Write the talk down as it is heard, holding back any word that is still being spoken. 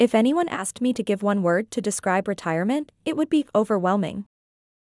If anyone asked me to give one word to describe retirement, it would be overwhelming.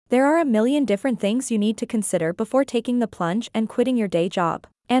 There are a million different things you need to consider before taking the plunge and quitting your day job,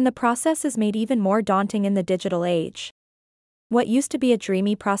 and the process is made even more daunting in the digital age. What used to be a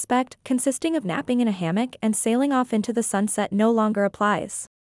dreamy prospect, consisting of napping in a hammock and sailing off into the sunset, no longer applies.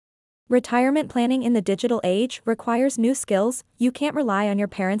 Retirement planning in the digital age requires new skills. You can't rely on your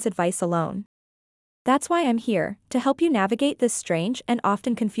parents' advice alone. That's why I'm here, to help you navigate this strange and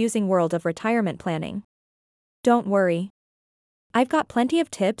often confusing world of retirement planning. Don't worry. I've got plenty of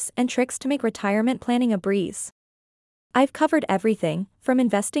tips and tricks to make retirement planning a breeze. I've covered everything, from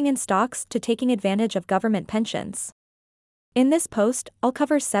investing in stocks to taking advantage of government pensions. In this post, I'll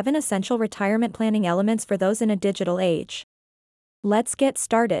cover 7 essential retirement planning elements for those in a digital age. Let's get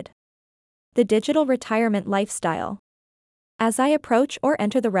started. The digital retirement lifestyle. As I approach or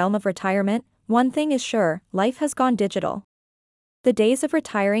enter the realm of retirement, one thing is sure: life has gone digital. The days of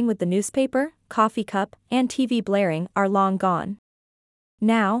retiring with the newspaper, coffee cup, and TV blaring are long gone.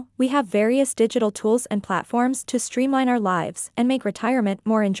 Now, we have various digital tools and platforms to streamline our lives and make retirement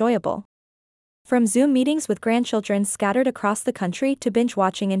more enjoyable. From Zoom meetings with grandchildren scattered across the country to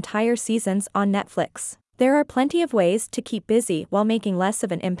binge-watching entire seasons on Netflix, there are plenty of ways to keep busy while making less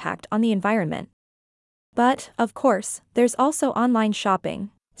of an impact on the environment. But, of course, there's also online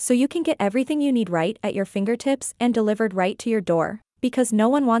shopping, so you can get everything you need right at your fingertips and delivered right to your door, because no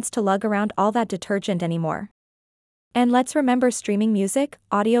one wants to lug around all that detergent anymore. And let's remember, streaming music,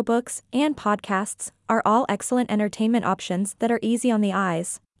 audiobooks, and podcasts are all excellent entertainment options that are easy on the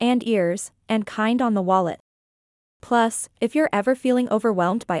eyes and ears and kind on the wallet. Plus, if you're ever feeling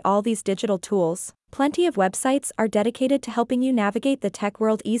overwhelmed by all these digital tools, plenty of websites are dedicated to helping you navigate the tech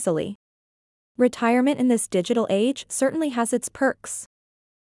world easily. Retirement in this digital age certainly has its perks.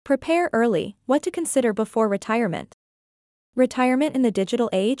 Prepare early. What to consider before retirement. Retirement in the digital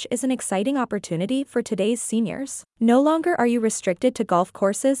age is an exciting opportunity for today's seniors. No longer are you restricted to golf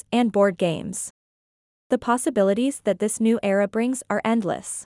courses and board games. The possibilities that this new era brings are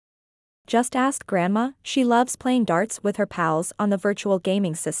endless. Just ask Grandma, she loves playing darts with her pals on the virtual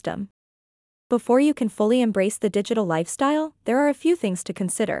gaming system. Before you can fully embrace the digital lifestyle, there are a few things to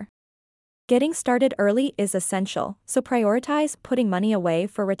consider. Getting started early is essential, so prioritize putting money away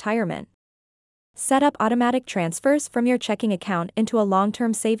for retirement. Set up automatic transfers from your checking account into a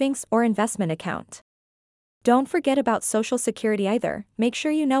long-term savings or investment account. Don't forget about Social Security either. Make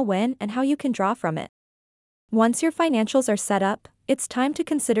sure you know when and how you can draw from it. Once your financials are set up, it's time to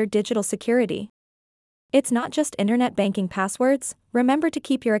consider digital security. It's not just internet banking passwords. Remember to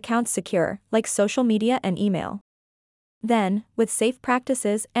keep your accounts secure, like social media and email. Then, with safe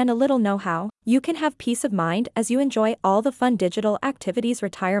practices and a little know-how, you can have peace of mind as you enjoy all the fun digital activities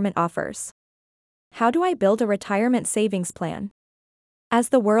retirement offers. How do I build a retirement savings plan? As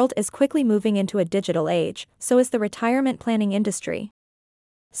the world is quickly moving into a digital age, so is the retirement planning industry.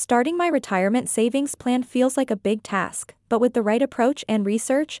 Starting my retirement savings plan feels like a big task, but with the right approach and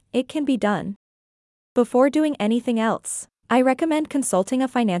research, it can be done. Before doing anything else, I recommend consulting a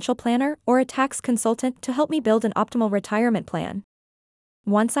financial planner or a tax consultant to help me build an optimal retirement plan.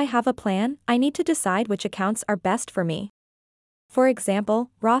 Once I have a plan, I need to decide which accounts are best for me. For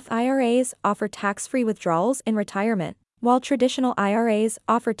example, Roth IRAs offer tax-free withdrawals in retirement, while traditional IRAs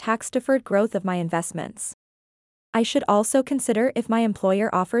offer tax-deferred growth of my investments. I should also consider if my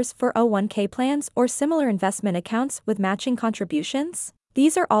employer offers 401k plans or similar investment accounts with matching contributions.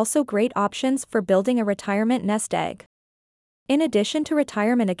 These are also great options for building a retirement nest egg. In addition to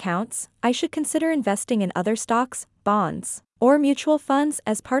retirement accounts, I should consider investing in other stocks, bonds, or mutual funds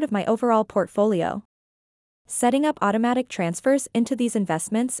as part of my overall portfolio. Setting up automatic transfers into these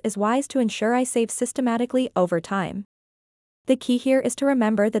investments is wise to ensure I save systematically over time. The key here is to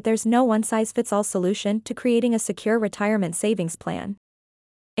remember that there's no one-size-fits-all solution to creating a secure retirement savings plan.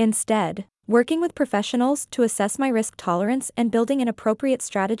 Instead, working with professionals to assess my risk tolerance and building an appropriate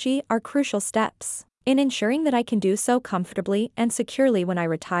strategy are crucial steps in ensuring that I can do so comfortably and securely when I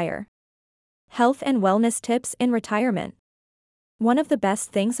retire. Health and wellness tips in retirement. One of the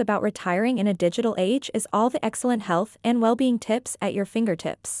best things about retiring in a digital age is all the excellent health and well-being tips at your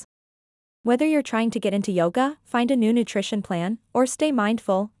fingertips. Whether you're trying to get into yoga, find a new nutrition plan, or stay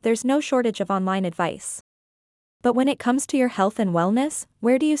mindful, there's no shortage of online advice. But when it comes to your health and wellness,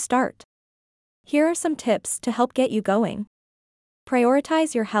 where do you start? Here are some tips to help get you going.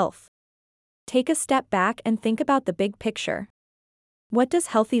 Prioritize your health. Take a step back and think about the big picture. What does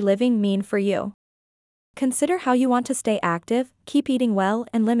healthy living mean for you? Consider how you want to stay active, keep eating well,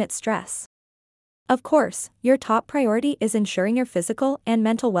 and limit stress. Of course, your top priority is ensuring your physical and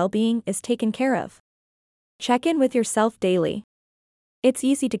mental well-being is taken care of. Check in with yourself daily. It's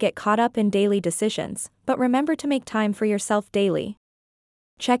easy to get caught up in daily decisions, but remember to make time for yourself daily.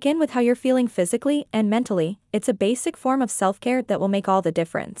 Check in with how you're feeling physically and mentally. It's a basic form of self-care that will make all the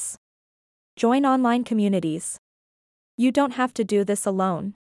difference. Join online communities. You don't have to do this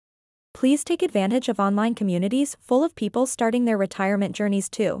alone. Please take advantage of online communities full of people starting their retirement journeys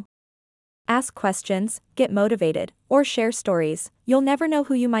too. Ask questions, get motivated, or share stories. You'll never know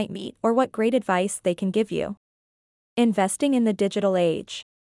who you might meet or what great advice they can give you. Investing in the digital age.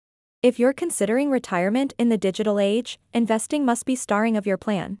 If you're considering retirement in the digital age, investing must be starting of your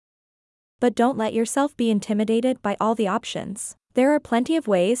plan. But don't let yourself be intimidated by all the options. There are plenty of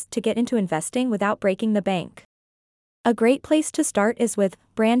ways to get into investing without breaking the bank. A great place to start is with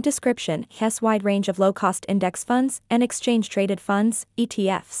brand description, has wide range of low-cost index funds and exchange-traded funds,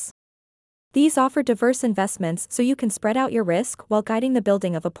 ETFs. These offer diverse investments so you can spread out your risk while guiding the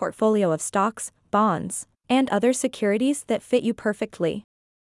building of a portfolio of stocks, bonds, and other securities that fit you perfectly.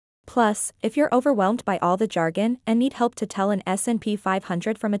 Plus, if you're overwhelmed by all the jargon and need help to tell an S&P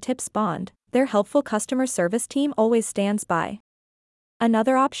 500 from a TIPS bond, their helpful customer service team always stands by.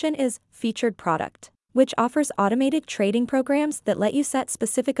 Another option is featured product, which offers automated trading programs that let you set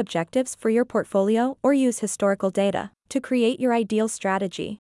specific objectives for your portfolio or use historical data to create your ideal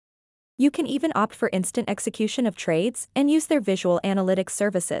strategy. You can even opt for instant execution of trades and use their visual analytics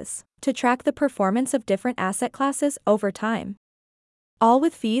services to track the performance of different asset classes over time. All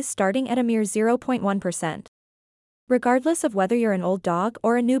with fees starting at a mere 0.1%. Regardless of whether you're an old dog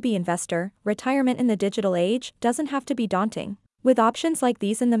or a newbie investor, retirement in the digital age doesn't have to be daunting. With options like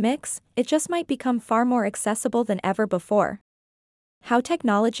these in the mix, it just might become far more accessible than ever before. How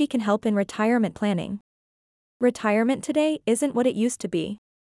technology can help in retirement planning. Retirement today isn't what it used to be.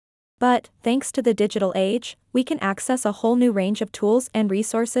 But, thanks to the digital age, we can access a whole new range of tools and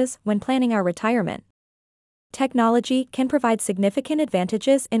resources when planning our retirement. Technology can provide significant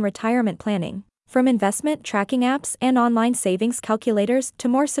advantages in retirement planning, from investment tracking apps and online savings calculators to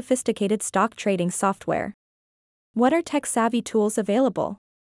more sophisticated stock trading software. What are tech-savvy tools available?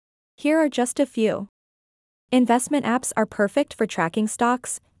 Here are just a few. Investment apps are perfect for tracking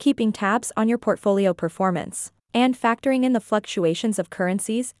stocks, keeping tabs on your portfolio performance, and factoring in the fluctuations of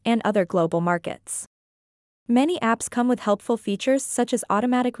currencies and other global markets. Many apps come with helpful features such as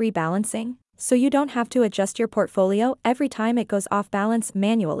automatic rebalancing, so you don't have to adjust your portfolio every time it goes off balance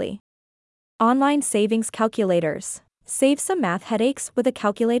manually. Online savings calculators. Save some math headaches with a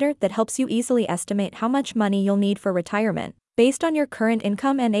calculator that helps you easily estimate how much money you'll need for retirement, based on your current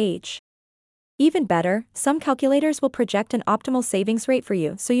income and age. Even better, some calculators will project an optimal savings rate for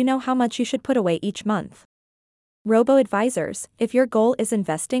you so you know how much you should put away each month. Robo-advisors. If your goal is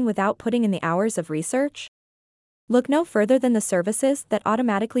investing without putting in the hours of research, look no further than the services that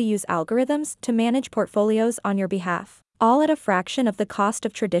automatically use algorithms to manage portfolios on your behalf, all at a fraction of the cost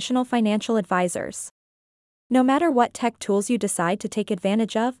of traditional financial advisors. No matter what tech tools you decide to take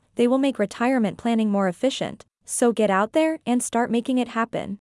advantage of, they will make retirement planning more efficient, so get out there and start making it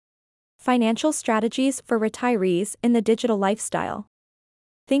happen. Financial strategies for retirees in the digital lifestyle.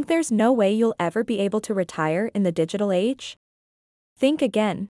 Think there's no way you'll ever be able to retire in the digital age? Think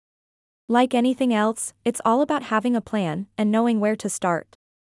again. Like anything else, it's all about having a plan and knowing where to start.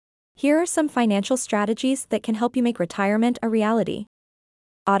 Here are some financial strategies that can help you make retirement a reality.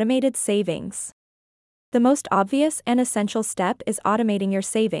 Automated savings. The most obvious and essential step is automating your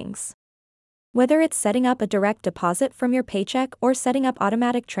savings. Whether it's setting up a direct deposit from your paycheck or setting up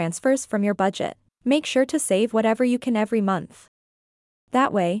automatic transfers from your budget, make sure to save whatever you can every month.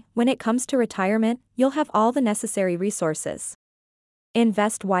 That way, when it comes to retirement, you'll have all the necessary resources.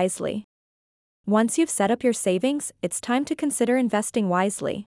 Invest wisely. Once you've set up your savings, it's time to consider investing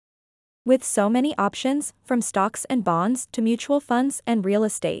wisely. With so many options, from stocks and bonds to mutual funds and real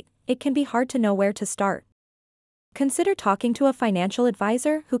estate, it can be hard to know where to start. Consider talking to a financial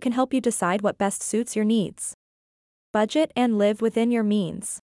advisor who can help you decide what best suits your needs. Budget and live within your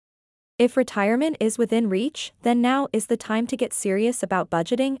means. If retirement is within reach, then now is the time to get serious about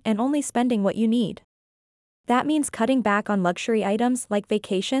budgeting and only spending what you need. That means cutting back on luxury items like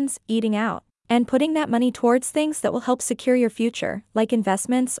vacations, eating out, and putting that money towards things that will help secure your future, like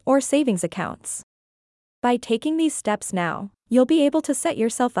investments or savings accounts. By taking these steps now, you'll be able to set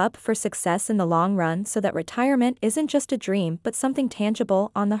yourself up for success in the long run so that retirement isn't just a dream but something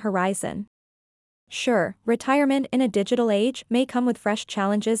tangible on the horizon. Sure, retirement in a digital age may come with fresh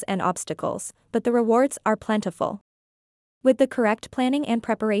challenges and obstacles, but the rewards are plentiful. With the correct planning and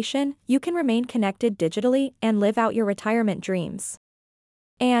preparation, you can remain connected digitally and live out your retirement dreams.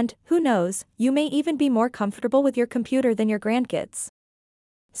 And, who knows, you may even be more comfortable with your computer than your grandkids.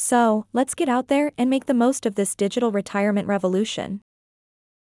 So, let's get out there and make the most of this digital retirement revolution.